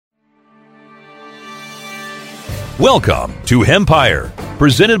Welcome to Hempire,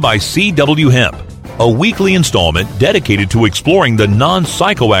 presented by CW Hemp, a weekly installment dedicated to exploring the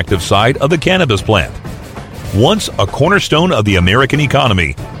non-psychoactive side of the cannabis plant. Once a cornerstone of the American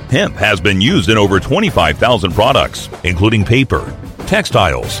economy, hemp has been used in over 25,000 products, including paper,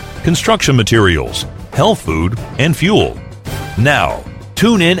 textiles, construction materials, health food, and fuel. Now,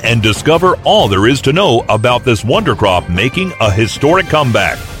 tune in and discover all there is to know about this wonder crop making a historic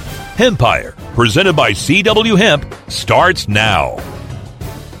comeback. Hempire, presented by CW Hemp, starts now.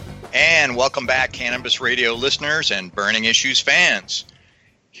 And welcome back, Cannabis Radio listeners and Burning Issues fans.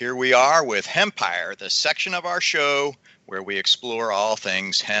 Here we are with Hempire, the section of our show where we explore all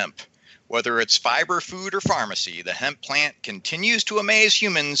things hemp. Whether it's fiber, food, or pharmacy, the hemp plant continues to amaze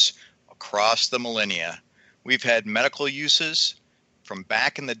humans across the millennia. We've had medical uses from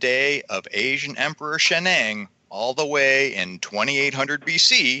back in the day of Asian Emperor Shennong all the way in 2800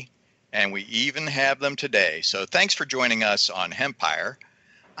 BC, and we even have them today. So thanks for joining us on Hempire.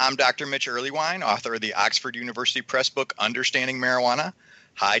 I'm Dr. Mitch Earlywine, author of the Oxford University Press book Understanding Marijuana,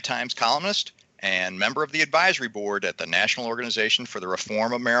 High Times columnist, and member of the advisory board at the National Organization for the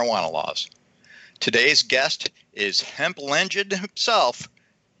Reform of Marijuana Laws. Today's guest is hemp legend himself,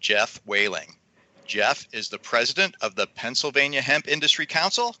 Jeff Whaling. Jeff is the president of the Pennsylvania Hemp Industry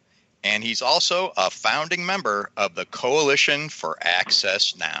Council, and he's also a founding member of the Coalition for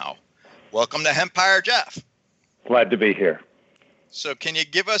Access Now. Welcome to Hempire, Jeff. Glad to be here. So can you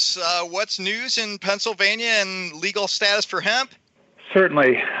give us what's news in Pennsylvania and legal status for hemp?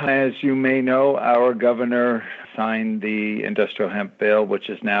 Certainly. As you may know, our governor signed the industrial hemp bill, which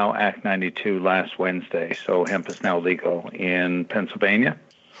is now Act 92 last Wednesday. So hemp is now legal in Pennsylvania.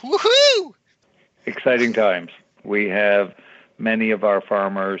 Woohoo! Exciting times. We have many of our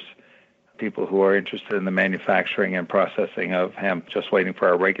farmers, people who are interested in the manufacturing and processing of hemp, just waiting for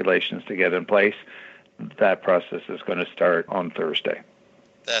our regulations to get in place. That process is going to start on Thursday.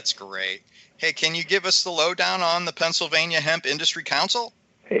 That's great. Hey, can you give us the lowdown on the Pennsylvania Hemp Industry Council?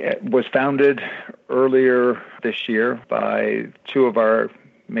 It was founded earlier this year by two of our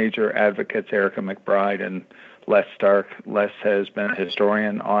major advocates, Erica McBride and Les Stark. Les has been a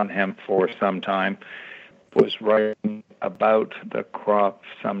historian on hemp for some time, was writing about the crop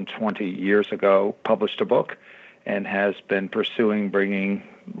some 20 years ago, published a book, and has been pursuing bringing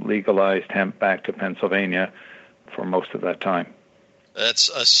legalized hemp back to Pennsylvania for most of that time. That's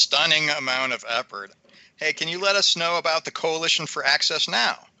a stunning amount of effort. Hey, can you let us know about the Coalition for Access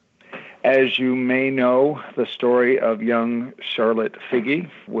Now? As you may know, the story of young Charlotte Figge,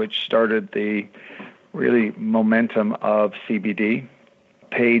 which started the really momentum of CBD.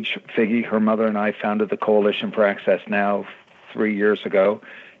 Paige Figge, her mother, and I founded the Coalition for Access Now 3 years ago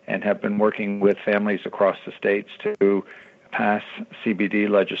and have been working with families across the states to pass CBD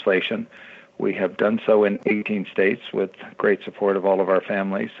legislation. We have done so in 18 states with great support of all of our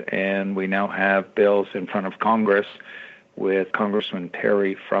families, and we now have bills in front of Congress with Congressman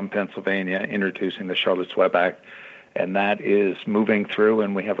Terry from Pennsylvania introducing the Charlotte's Web Act, and that is moving through,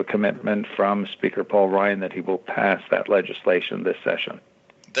 and we have a commitment from Speaker Paul Ryan that he will pass that legislation this session.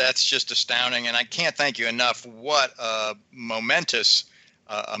 That's just astounding, and I can't thank you enough. What a momentous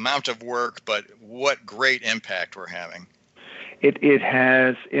amount of work, but what great impact we're having. It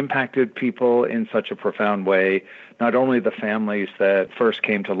has impacted people in such a profound way, not only the families that first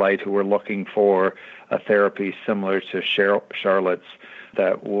came to light who were looking for a therapy similar to Charlotte's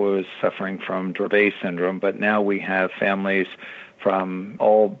that was suffering from Dravet syndrome, but now we have families from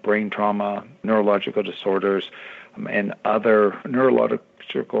all brain trauma, neurological disorders, and other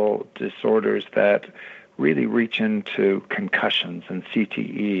neurological disorders that really reach into concussions and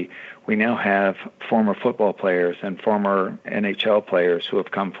CTE. We now have former football players and former NHL players who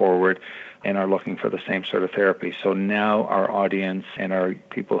have come forward and are looking for the same sort of therapy. So now our audience and our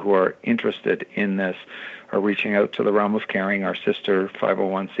people who are interested in this are reaching out to the realm of caring, our sister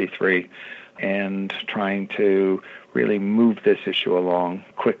 501c3, and trying to really move this issue along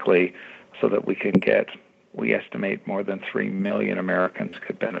quickly so that we estimate more than 3 million Americans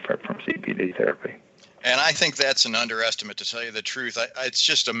could benefit from CBD therapy. And I think that's an underestimate, to tell you the truth. It's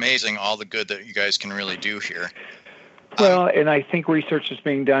just amazing all the good that you guys can really do here. Well, and I think research is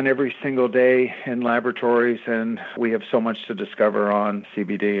being done every single day in laboratories, and we have so much to discover on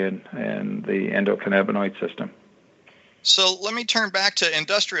CBD and the endocannabinoid system. So let me turn back to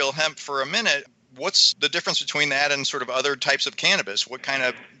industrial hemp for a minute. What's the difference between that and sort of other types of cannabis? What kind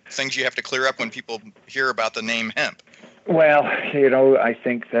of things you have to clear up when people hear about the name hemp? Well, I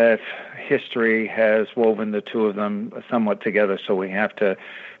think that history has woven the two of them somewhat together, so we have to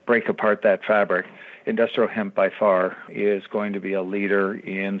break apart that fabric. industrial hemp by far is going to be a leader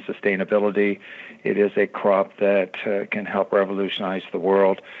in sustainability. It is a crop that can help revolutionize the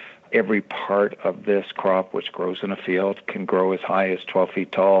world. Every part of this crop, which grows in a field, can grow as high as 12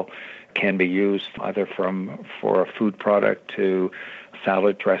 feet tall, can be used either for a food product to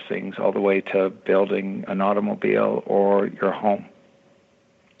salad dressings, all the way to building an automobile or your home.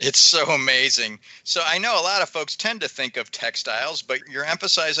 It's so amazing. So I know a lot of folks tend to think of textiles, but you're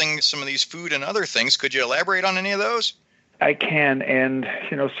emphasizing some of these food and other things. Could you elaborate on any of those? I can, and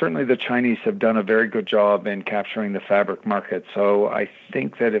certainly the Chinese have done a very good job in capturing the fabric market. So I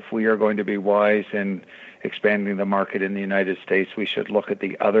think that if we are going to be wise in expanding the market in the United States, we should look at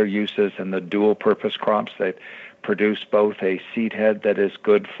the other uses and the dual-purpose crops that produce both a seed head that is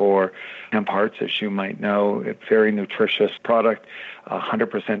good for hemp hearts, as you might know, a very nutritious product,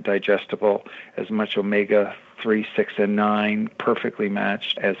 100% digestible, as much omega-3, 6, and 9, perfectly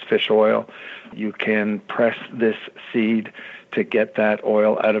matched as fish oil. You can press this seed to get that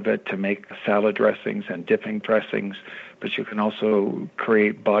oil out of it to make salad dressings and dipping dressings, but you can also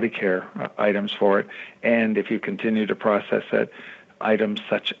create body care items for it. And if you continue to process it, items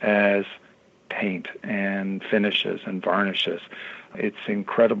such as paint and finishes and varnishes. It's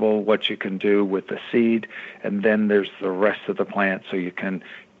incredible what you can do with the seed, and then there's the rest of the plant. So you can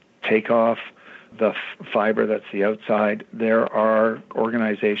take off the fiber that's the outside. There are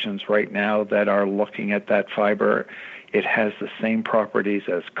organizations right now that are looking at that fiber. It has the same properties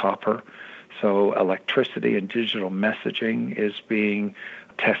as copper. So electricity and digital messaging is being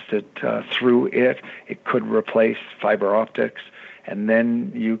tested through it. It could replace fiber optics. And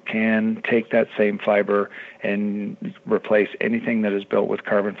then you can take that same fiber and replace anything that is built with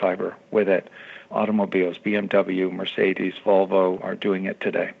carbon fiber with it. Automobiles, BMW, Mercedes, Volvo are doing it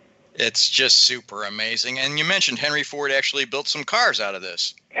today. It's just super amazing. And you mentioned Henry Ford actually built some cars out of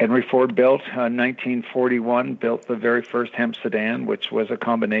this. Henry Ford built, 1941, built the very first hemp sedan, which was a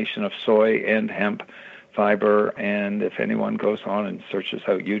combination of soy and hemp fiber. And if anyone goes on and searches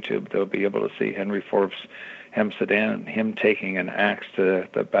out YouTube, they'll be able to see Henry Ford's hemp sedan, him taking an axe to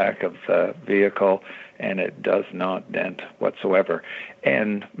the back of the vehicle, and it does not dent whatsoever.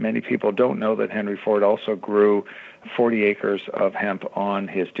 And many people don't know that Henry Ford also grew 40 acres of hemp on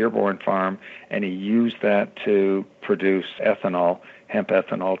his Dearborn farm, and he used that to produce ethanol, hemp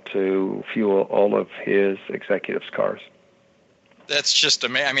ethanol, to fuel all of his executives' cars. That's just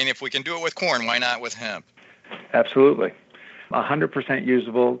amazing. I mean, if we can do it with corn, why not with hemp? Absolutely. 100%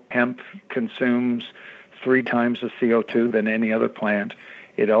 usable. Hemp consumes 3 times the CO2 than any other plant.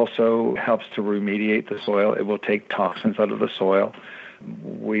 It also helps to remediate the soil. It will take toxins out of the soil.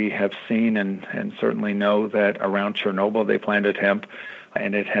 We have seen and certainly know that around Chernobyl they planted hemp,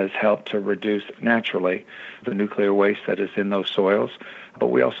 and it has helped to reduce naturally the nuclear waste that is in those soils. But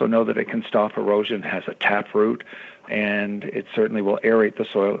we also know that it can stop erosion, has a taproot, and it certainly will aerate the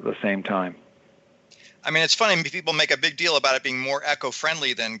soil at the same time. I mean, it's funny, people make a big deal about it being more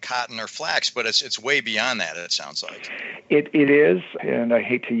eco-friendly than cotton or flax, but it's way beyond that, it sounds like. It is, and I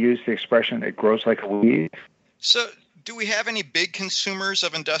hate to use the expression, it grows like a weed. So do we have any big consumers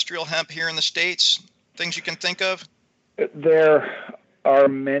of industrial hemp here in the States? Things you can think of? There are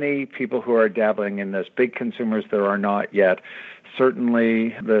many people who are dabbling in this. Big consumers there are not yet. Certainly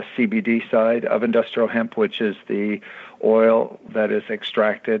the CBD side of industrial hemp, which is the oil that is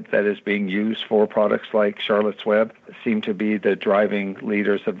extracted, that is being used for products like Charlotte's Web, seem to be the driving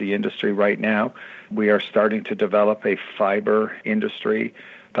leaders of the industry right now. We are starting to develop a fiber industry,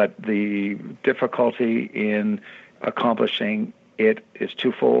 but the difficulty in accomplishing it is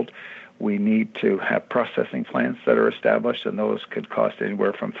twofold. We need to have processing plants that are established, and those could cost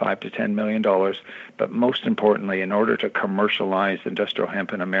anywhere from $5 to $10 million. But most importantly, in order to commercialize industrial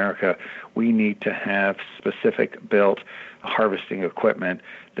hemp in America, we need to have specific built harvesting equipment.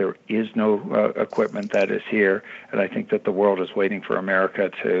 There is no equipment that is here, and I think that the world is waiting for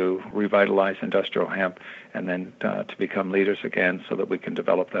America to revitalize industrial hemp and then to become leaders again so that we can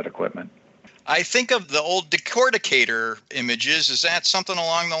develop that equipment. I think of the old decorticator images. Is that something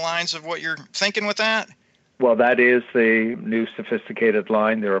along the lines of what you're thinking with that? Well, that is the new sophisticated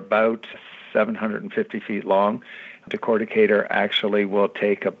line. They're about 750 feet long. Decorticator actually will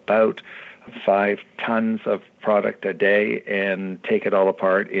take about 5 tons of product a day and take it all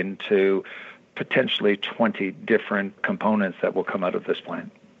apart into potentially 20 different components that will come out of this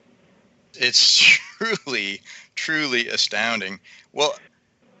plant. It's truly astounding. Well,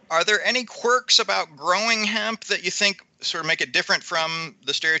 are there any quirks about growing hemp that you think sort of make it different from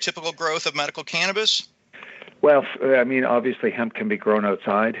the stereotypical growth of medical cannabis? Well, I mean, obviously hemp can be grown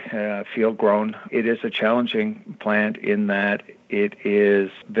outside, field grown. It is a challenging plant in that it is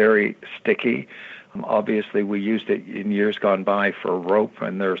very sticky. Obviously, we used it in years gone by for rope,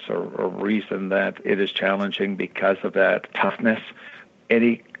 and there's a reason that it is challenging because of that toughness.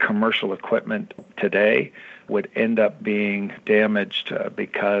 Any commercial equipment today would end up being damaged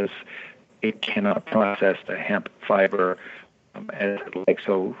because it cannot process the hemp fiber as it likes.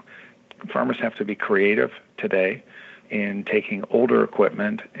 So farmers have to be creative today in taking older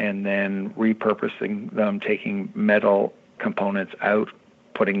equipment and then repurposing them, taking metal components out,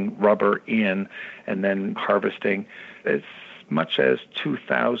 putting rubber in, and then harvesting. As much as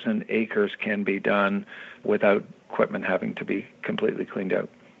 2,000 acres can be done without equipment having to be completely cleaned out.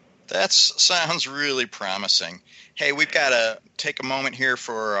 That sounds really promising. Hey, we've got to take a moment here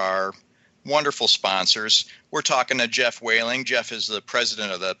for our wonderful sponsors. We're talking to Jeff Whaling. Jeff is the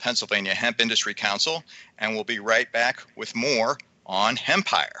president of the Pennsylvania Hemp Industry Council, and we'll be right back with more on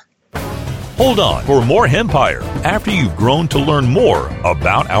Hempire. Hold on for more Hempire after you've grown to learn more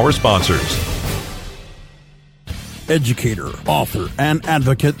about our sponsors. Educator, author, and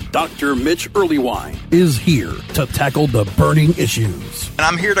advocate Dr. Mitch Earlywine is here to tackle the burning issues. And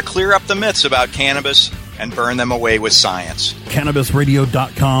I'm here to clear up the myths about cannabis and burn them away with science.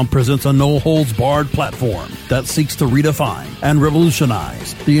 CannabisRadio.com presents a no-holds-barred platform that seeks to redefine and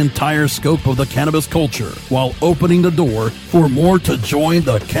revolutionize the entire scope of the cannabis culture while opening the door for more to join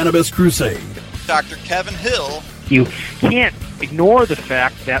the cannabis crusade. Dr. Kevin Hill. You can't ignore the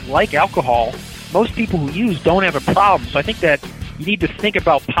fact that, like alcohol, most people who use don't have a problem. So I think that you need to think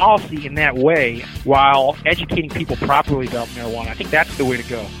about policy in that way while educating people properly about marijuana. I think that's the way to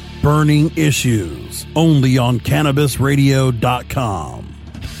go. Burning Issues, only on CannabisRadio.com.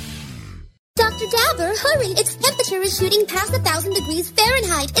 Dr. Dabber, hurry! Its temperature is shooting past 1,000 degrees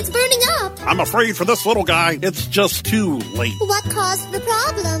Fahrenheit. It's burning up. I'm afraid for this little guy, it's just too late. What caused the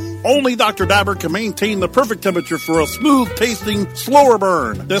problem? Only Dr. Dabber can maintain the perfect temperature for a smooth-tasting, slower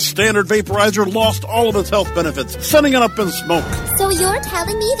burn. This standard vaporizer lost all of its health benefits, sending it up in smoke. So you're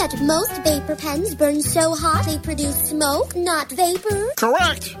telling me that most vapor pens burn so hot they produce smoke, not vapor?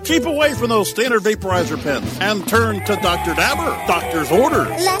 Correct. Keep away from those standard vaporizer pens and turn to Dr. Dabber. Doctor's orders.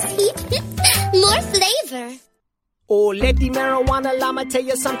 Less heat, more flavor. Oh, let the marijuana llama tell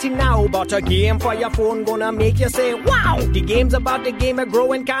you something now about a game for your phone gonna make you say, wow! The game's about the game of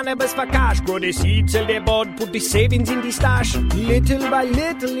growing cannabis for cash. Grow the seed till they bud, put the savings in the stash. Little by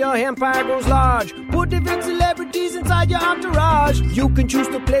little, your empire grows large. Put the big celebrities inside your entourage. You can choose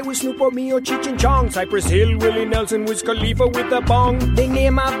to play with Snoop or me or Cheech and Chong, Cypress Hill, Willie Nelson, Wiz Khalifa with a bong. The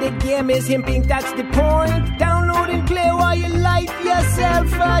name of the game is Hemp Inc., that's the point. Download and play while you light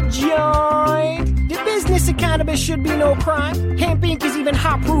yourself a joint. The business of cannabis should be no crime. Hemp Inc. is even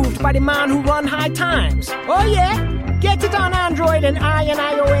hot-proofed by the man who run High Times. Oh yeah? Get it on Android and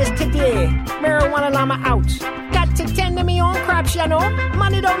iOS today. Marijuana llama out. Got to tend to me own crops, you know.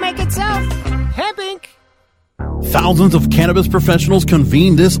 Money don't make itself. Hemp Inc. Thousands of cannabis professionals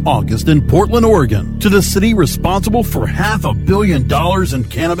convened this August in Portland, Oregon, to the city responsible for $500 million in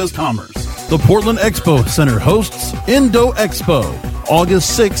cannabis commerce. The Portland Expo Center hosts Indo Expo,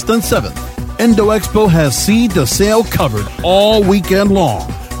 August 6th and 7th. Indo Expo has seed to sale covered all weekend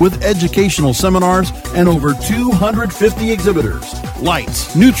long with educational seminars and over 250 exhibitors.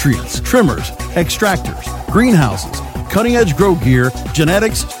 Lights, nutrients, trimmers, extractors, greenhouses, cutting-edge grow gear,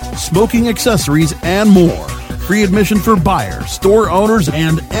 genetics, smoking accessories, and more. Free admission for buyers, store owners,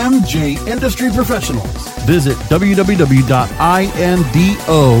 and MJ industry professionals. Visit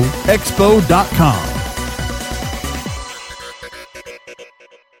www.indoexpo.com.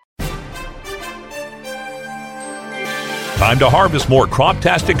 Time to harvest more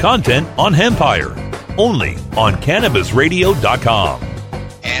crop-tastic content on Hempire, only on CannabisRadio.com.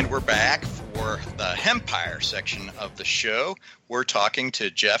 And we're back for the Hempire section of the show. We're talking to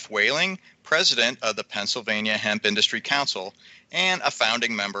Jeff Whaling, president of the Pennsylvania Hemp Industry Council and a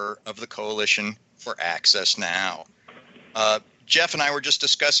founding member of the Coalition for Access Now. Jeff and I were just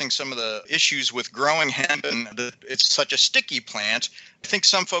discussing some of the issues with growing hemp, and it's such a sticky plant. I think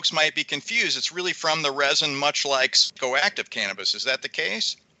some folks might be confused. It's really from the resin, much like psychoactive cannabis. Is that the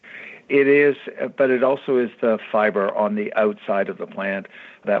case? It is, but it also is the fiber on the outside of the plant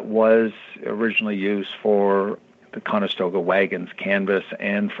that was originally used for the Conestoga wagons, canvas,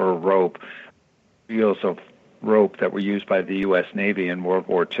 and for rope. Reels of rope that were used by the U.S. Navy in World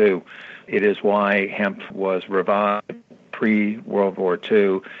War II. It is why hemp was revived pre-World War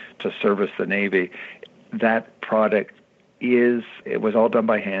II to service the Navy. That product it was all done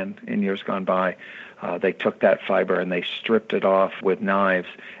by hand in years gone by. They took that fiber and they stripped it off with knives,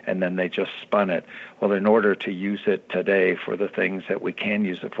 and then they just spun it. Well, in order to use it today for the things that we can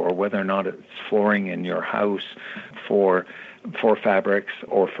use it for, whether or not it's flooring in your house, for fabrics,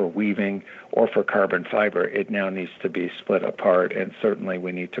 or for weaving, or for carbon fiber, it now needs to be split apart, and certainly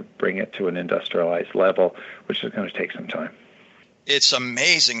we need to bring it to an industrialized level, which is going to take some time. It's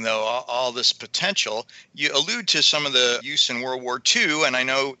amazing, though, all this potential. You allude to some of the use in World War II, and I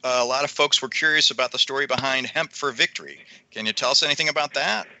know a lot of folks were curious about the story behind Hemp for Victory. Can you tell us anything about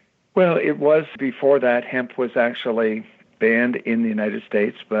that? Well, it was before that. Hemp was actually banned in the United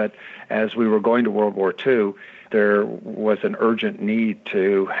States, but as we were going to World War II, there was an urgent need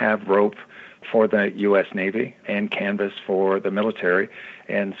to have rope for the U.S. Navy and canvas for the military,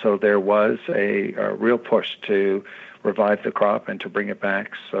 and so there was a real push to revive the crop and to bring it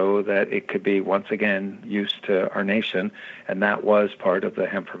back so that it could be once again used to our nation, and that was part of the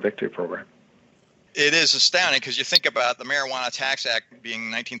Hemp for Victory program. It is astounding because you think about the Marijuana Tax Act being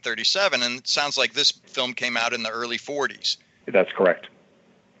 1937, and it sounds like this film came out in the early 40s. That's correct.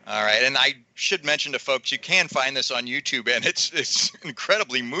 All right, and I should mention to folks, you can find this on YouTube, and it's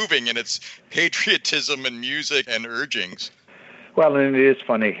incredibly moving in its patriotism and music and urgings. Well, and it is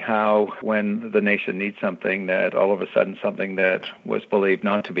funny how when the nation needs something, that all of a sudden something that was believed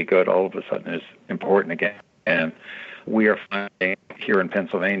not to be good all of a sudden is important again. And we are finding here in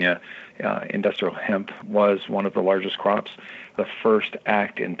Pennsylvania, industrial hemp was one of the largest crops. The first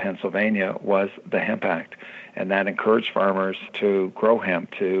act in Pennsylvania was the Hemp Act, and that encouraged farmers to grow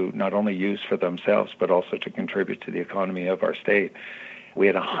hemp to not only use for themselves, but also to contribute to the economy of our state. We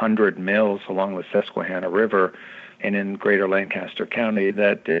had 100 mills along the Susquehanna River and in greater Lancaster County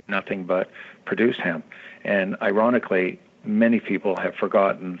that did nothing but produce hemp. And ironically, many people have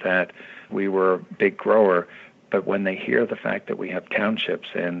forgotten that we were a big grower, but when they hear the fact that we have townships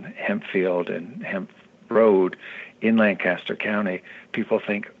and Hempfield and Hemp Road in Lancaster County, people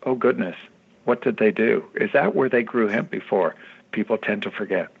think, oh goodness, what did they do? Is that where they grew hemp before? People tend to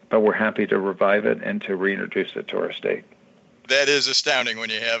forget, but we're happy to revive it and to reintroduce it to our state. That is astounding when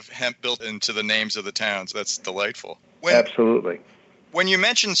you have hemp built into the names of the towns. That's delightful. Absolutely. When you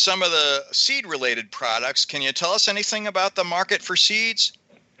mentioned some of the seed-related products, can you tell us anything about the market for seeds?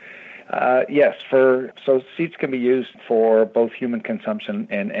 Yes. So seeds can be used for both human consumption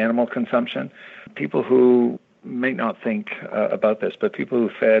and animal consumption. People who may not think about this, but people who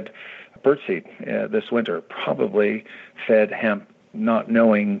fed birdseed this winter probably fed hemp not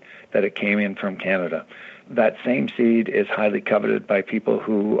knowing that it came in from Canada. That same seed is highly coveted by people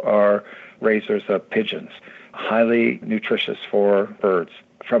who are raisers of pigeons, highly nutritious for birds.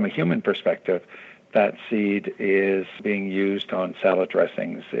 From a human perspective, that seed is being used on salad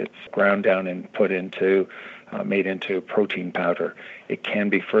dressings. It's ground down and made into protein powder. It can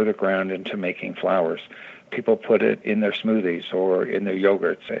be further ground into making flours. People put it in their smoothies or in their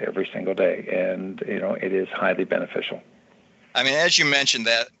yogurts every single day, and it is highly beneficial. I mean, as you mentioned,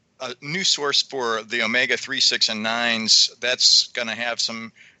 that a new source for the omega-3, 6, and 9s, that's going to have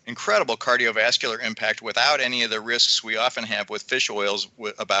some incredible cardiovascular impact without any of the risks we often have with fish oils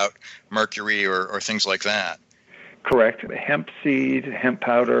about mercury or things like that. Correct. Hemp seed, hemp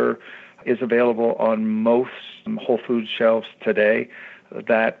powder is available on most Whole Foods shelves today.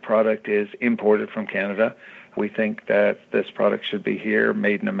 That product is imported from Canada. We think that this product should be here,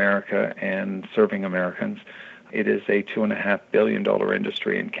 made in America, and serving Americans. It is a $2.5 billion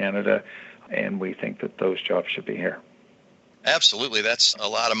industry in Canada, and we think that those jobs should be here. Absolutely. That's a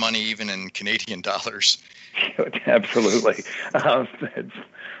lot of money, even in Canadian dollars. Absolutely.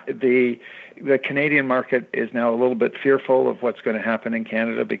 The Canadian market is now a little bit fearful of what's going to happen in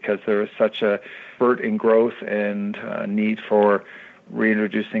Canada because there is such a spurt in growth and need for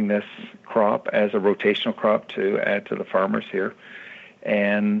reintroducing this crop as a rotational crop to add to the farmers here.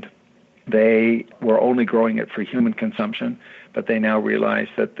 And they were only growing it for human consumption, but they now realize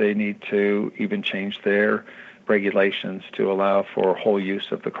that they need to even change their regulations to allow for whole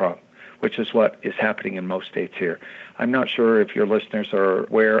use of the crop, which is what is happening in most states here. I'm not sure if your listeners are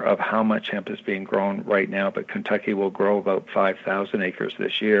aware of how much hemp is being grown right now, but Kentucky will grow about 5,000 acres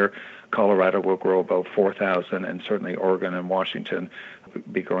this year. Colorado will grow about 4,000, and certainly Oregon and Washington will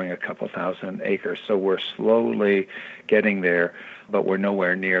be growing a couple thousand acres. So we're slowly getting there, but we're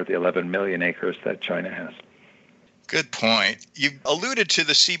nowhere near the 11 million acres that China has. Good point. You alluded to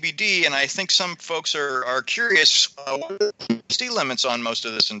the CBD, and I think some folks are curious, what are the THC limits on most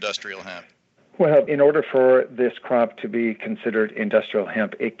of this industrial hemp? Well, in order for this crop to be considered industrial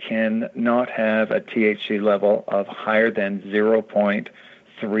hemp, it can not have a THC level of higher than 0.3%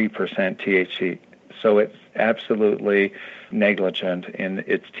 THC. So it's absolutely negligent in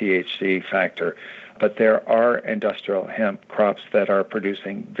its THC factor. But there are industrial hemp crops that are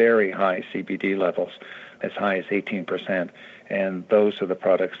producing very high CBD levels, as high as 18%. And those are the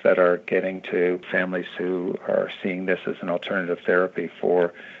products that are getting to families who are seeing this as an alternative therapy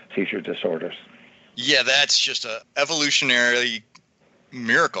for seizure disorders. Yeah, that's just an evolutionary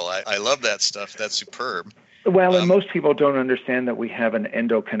miracle. I love that stuff. That's superb. Well, and most people don't understand that we have an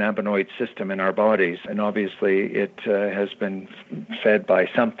endocannabinoid system in our bodies, and obviously it has been fed by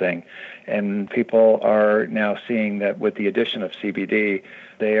something. And people are now seeing that with the addition of CBD,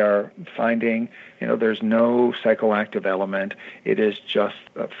 they are finding, there's no psychoactive element. It is just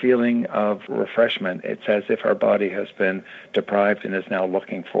a feeling of refreshment. It's as if our body has been deprived and is now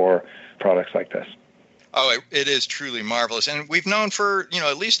looking for products like this. Oh, it is truly marvelous. And we've known for,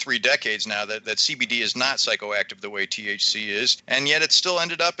 at least 3 decades now that CBD is not psychoactive the way THC is, and yet it still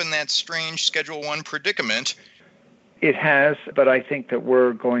ended up in that strange Schedule I predicament. It has, but I think that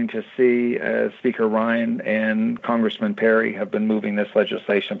we're going to see, as Speaker Ryan and Congressman Perry have been moving this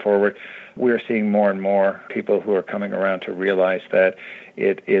legislation forward, we're seeing more and more people who are coming around to realize that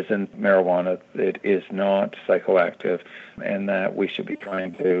it isn't marijuana, it is not psychoactive, and that we should be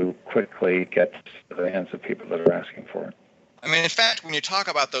trying to quickly get to the hands of people that are asking for it. I mean, in fact, when you talk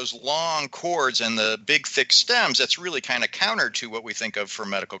about those long cords and the big, thick stems, that's really kind of counter to what we think of for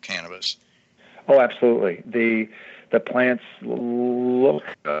medical cannabis. Oh, absolutely. The plants look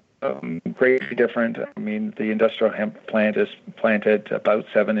greatly different. I mean, the industrial hemp plant is planted about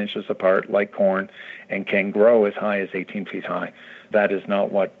 7 inches apart, like corn, and can grow as high as 18 feet high. That is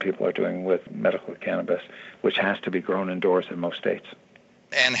not what people are doing with medical cannabis, which has to be grown indoors in most states.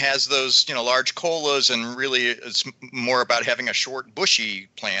 And has those, large colas, and really it's more about having a short, bushy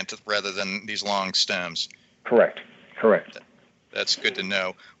plant rather than these long stems. Correct. That's good to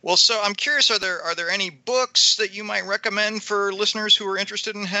know. Well, so I'm curious, are there any books that you might recommend for listeners who are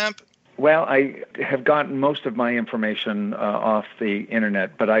interested in hemp? Well, I have gotten most of my information off the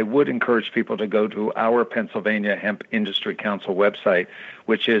internet, but I would encourage people to go to our Pennsylvania Hemp Industry Council website,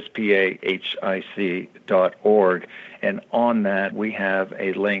 which is pahic.org. And on that, we have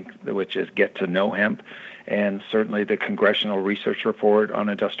a link which is Get to Know Hemp, and certainly the Congressional Research Report on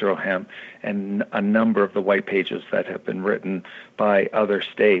Industrial Hemp, and a number of the white pages that have been written by other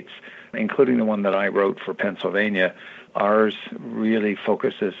states, including the one that I wrote for Pennsylvania. Ours really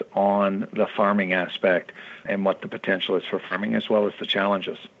focuses on the farming aspect and what the potential is for farming, as well as the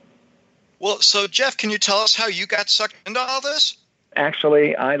challenges. Well, so Jeff, can you tell us how you got sucked into all this?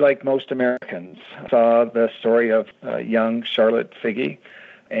 Actually, I, like most Americans, saw the story of young Charlotte Figi,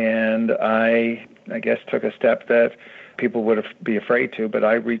 and I guess took a step that people would be afraid to, but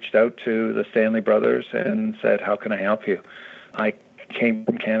I reached out to the Stanley brothers and said, how can I help you? I came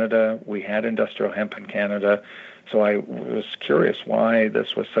from Canada. We had industrial hemp in Canada. So I was curious why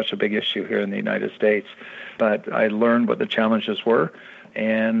this was such a big issue here in the United States. But I learned what the challenges were,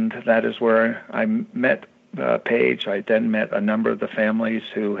 and that is where I met Paige. I then met a number of the families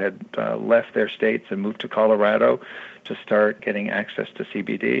who had left their states and moved to Colorado to start getting access to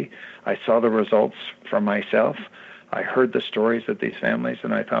CBD. I saw the results for myself. I heard the stories of these families,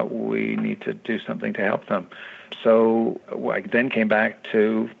 and I thought we need to do something to help them. So I then came back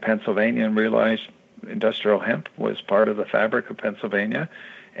to Pennsylvania and realized industrial hemp was part of the fabric of Pennsylvania,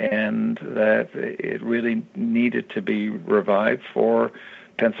 and that it really needed to be revived for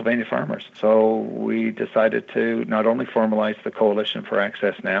Pennsylvania farmers. So we decided to not only formalize the Coalition for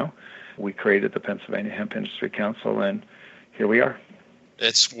Access Now, we created the Pennsylvania Hemp Industry Council, and here we are.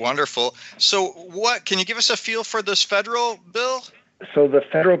 It's wonderful. So what, can you give us a feel for this federal bill? So the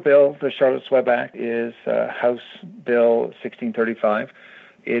federal bill, the Charlotte's Web Act, is House Bill 1635.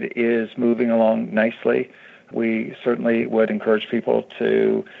 It is moving along nicely. We certainly would encourage people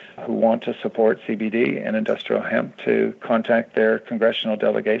who want to support CBD and industrial hemp to contact their congressional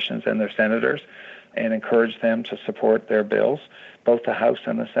delegations and their senators and encourage them to support their bills. Both the House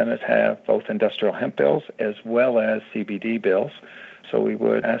and the Senate have both industrial hemp bills as well as CBD bills. So we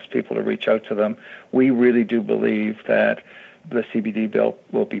would ask people to reach out to them. We really do believe that the CBD bill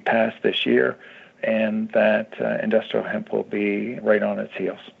will be passed this year, and that industrial hemp will be right on its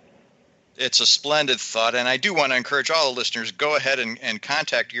heels. It's a splendid thought, and I do want to encourage all the listeners, go ahead and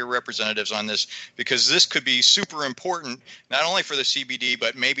contact your representatives on this, because this could be super important, not only for the CBD,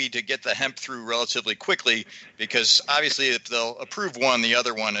 but maybe to get the hemp through relatively quickly, because obviously if they'll approve one, the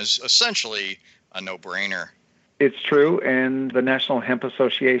other one is essentially a no-brainer. It's true, and the National Hemp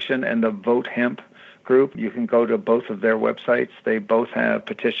Association and the Vote Hemp group, you can go to both of their websites. They both have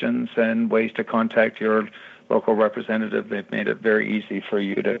petitions and ways to contact your local representative. They've made it very easy for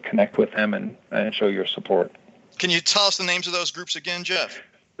you to connect with them and show your support. Can you tell us the names of those groups again, Jeff?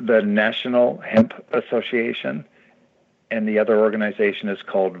 the National Hemp Association, and the other organization is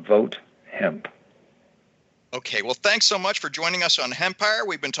called Vote Hemp. Okay, well, thanks so much for joining us on Hempire.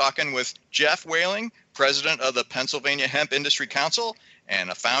 We've been talking with Jeff Whaling, president of the Pennsylvania Hemp Industry Council and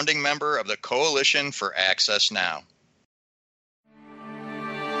a founding member of the Coalition for Access Now.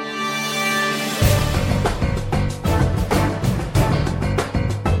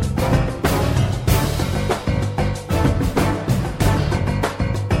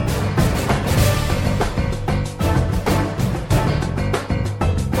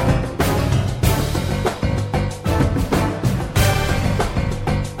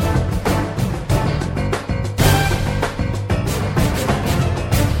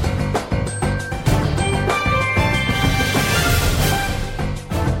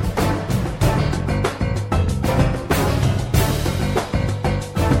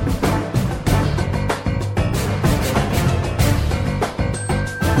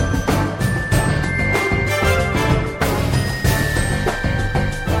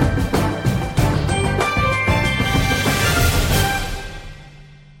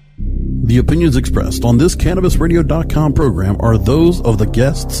 The opinions expressed on this CannabisRadio.com program are those of the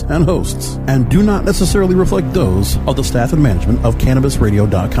guests and hosts and do not necessarily reflect those of the staff and management of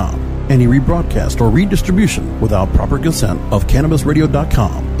CannabisRadio.com. Any rebroadcast or redistribution without proper consent of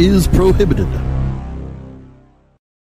CannabisRadio.com is prohibited.